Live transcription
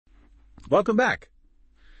Welcome back.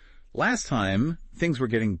 Last time, things were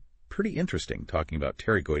getting pretty interesting talking about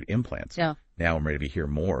pterygoid implants. Yeah. Now I'm ready to hear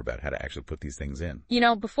more about how to actually put these things in.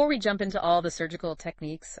 Before we jump into all the surgical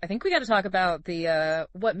techniques, I think we got to talk about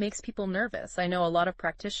what makes people nervous. I know a lot of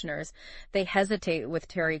practitioners, they hesitate with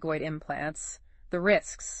pterygoid implants, the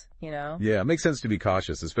risks, Yeah, it makes sense to be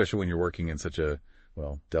cautious, especially when you're working in such a,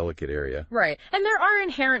 delicate area. Right. And there are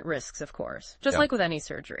inherent risks, of course, just like with any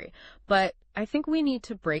surgery. But I think we need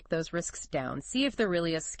to break those risks down, see if they're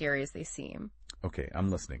really as scary as they seem. Okay, I'm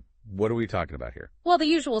listening. What are we talking about here? Well, the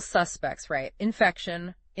usual suspects, right?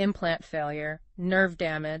 Infection, implant failure, nerve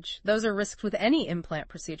damage. Those are risks with any implant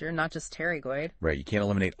procedure, not just pterygoid. Right, you can't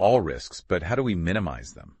eliminate all risks, but how do we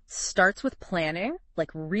minimize them? Starts with planning, like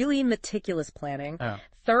really meticulous planning,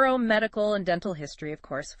 thorough medical and dental history, of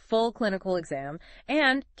course, full clinical exam,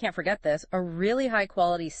 and, can't forget this, a really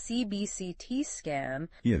high-quality CBCT scan.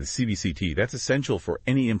 Yeah, the CBCT, that's essential for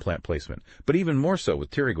any implant placement, but even more so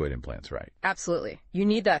with pterygoid implants, right? Absolutely. You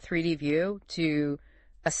need that 3D view to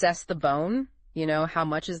assess the bone, how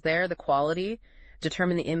much is there, the quality,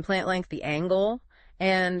 determine the implant length, the angle,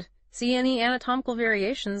 and see any anatomical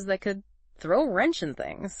variations that could throw a wrench in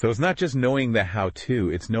things. So it's not just knowing the how-to,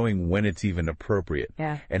 it's knowing when it's even appropriate.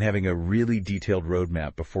 Yeah. And having a really detailed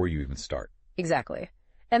roadmap before you even start. Exactly.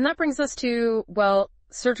 And that brings us to,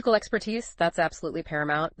 surgical expertise. That's absolutely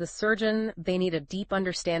paramount. The surgeon, they need a deep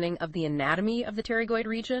understanding of the anatomy of the pterygoid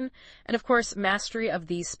region, and of course, mastery of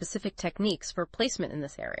these specific techniques for placement in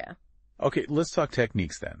this area. Okay, let's talk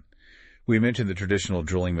techniques then. We mentioned the traditional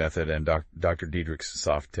drilling method and Dr. Diederich's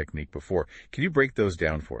soft technique before. Can you break those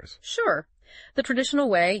down for us? Sure. The traditional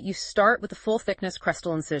way, you start with a full thickness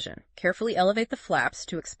crestal incision. Carefully elevate the flaps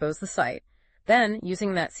to expose the site. Then,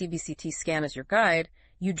 using that CBCT scan as your guide,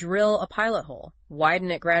 you drill a pilot hole.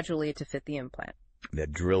 Widen it gradually to fit the implant.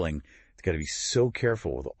 That drilling, it's got to be so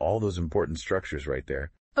careful with all those important structures right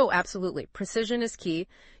there. Oh, absolutely. Precision is key.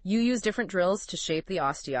 You use different drills to shape the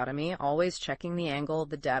osteotomy, always checking the angle,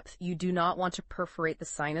 the depth. You do not want to perforate the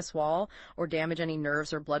sinus wall or damage any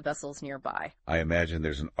nerves or blood vessels nearby. I imagine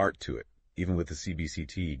there's an art to it, even with the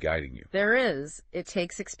CBCT guiding you. There is. It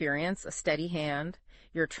takes experience, a steady hand.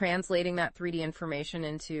 You're translating that 3D information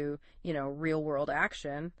into, real-world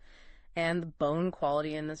action. And the bone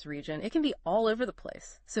quality in this region, it can be all over the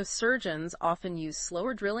place. So surgeons often use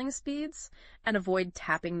slower drilling speeds and avoid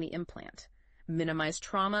tapping the implant. Minimize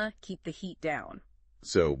trauma, keep the heat down.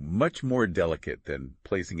 So much more delicate than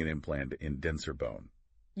placing an implant in denser bone.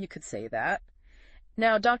 You could say that.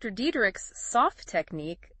 Now, Dr. Diederich's soft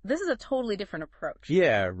technique, this is a totally different approach.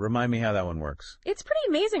 Yeah, remind me how that one works. It's pretty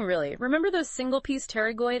amazing, really. Remember those single-piece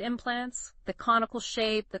pterygoid implants? The conical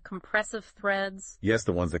shape, the compressive threads? Yes,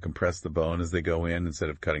 the ones that compress the bone as they go in instead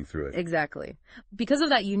of cutting through it. Exactly. Because of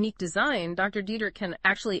that unique design, Dr. Diederich can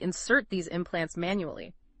actually insert these implants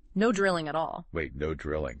manually. No drilling at all. Wait, no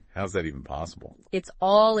drilling. How's that even possible? It's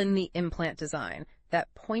all in the implant design. That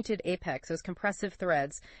pointed apex, those compressive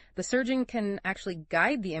threads, the surgeon can actually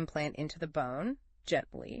guide the implant into the bone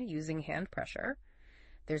gently using hand pressure.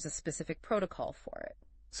 There's a specific protocol for it.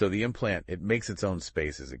 So the implant, it makes its own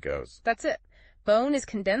space as it goes. That's it. Bone is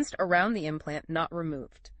condensed around the implant, not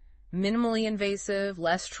removed. Minimally invasive,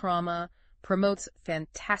 less trauma, promotes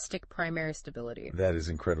fantastic primary stability. That is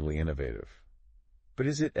incredibly innovative. But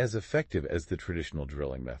is it as effective as the traditional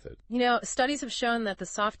drilling method? Studies have shown that the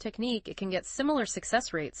soft technique, it can get similar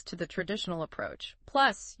success rates to the traditional approach.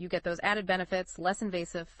 Plus, you get those added benefits, less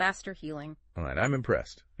invasive, faster healing. All right, I'm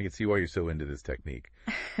impressed. I can see why you're so into this technique.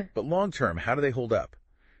 But long term, how do they hold up?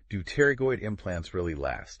 Do pterygoid implants really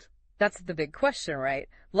last? That's the big question, right?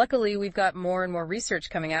 Luckily, we've got more and more research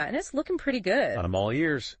coming out, and it's looking pretty good. I'm all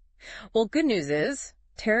ears. Well, good news is,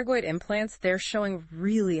 pterygoid implants, they're showing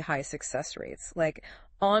really high success rates, like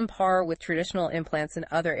on par with traditional implants in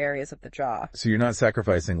other areas of the jaw. So you're not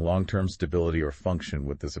sacrificing long-term stability or function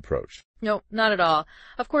with this approach? No, not at all.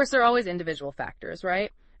 Of course, there are always individual factors,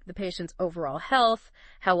 right? The patient's overall health,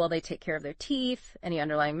 how well they take care of their teeth, any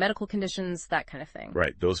underlying medical conditions, that kind of thing.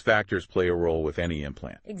 Right. Those factors play a role with any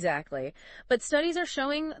implant. Exactly. But studies are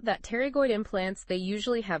showing that pterygoid implants, they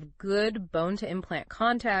usually have good bone-to-implant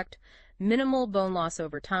contact, minimal bone loss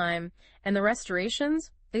over time, and the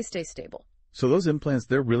restorations, they stay stable. So those implants,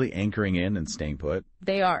 they're really anchoring in and staying put?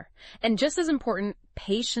 They are. And just as important,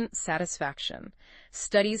 patient satisfaction.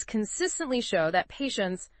 Studies consistently show that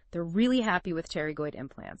patients, they're really happy with pterygoid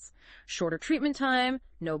implants. Shorter treatment time,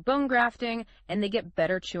 no bone grafting, and they get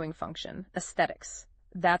better chewing function. Aesthetics.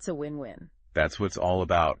 That's a win-win. That's what it's all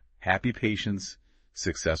about. Happy patients,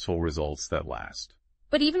 successful results that last.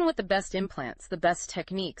 But even with the best implants, the best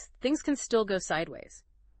techniques, things can still go sideways.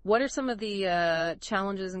 What are some of the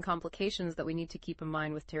challenges and complications that we need to keep in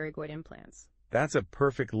mind with pterygoid implants? That's a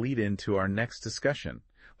perfect lead into our next discussion.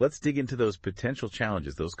 Let's dig into those potential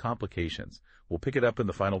challenges, those complications. We'll pick it up in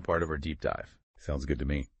the final part of our deep dive. Sounds good to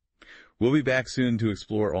me. We'll be back soon to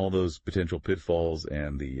explore all those potential pitfalls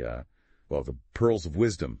and the pearls of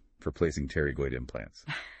wisdom for placing pterygoid implants.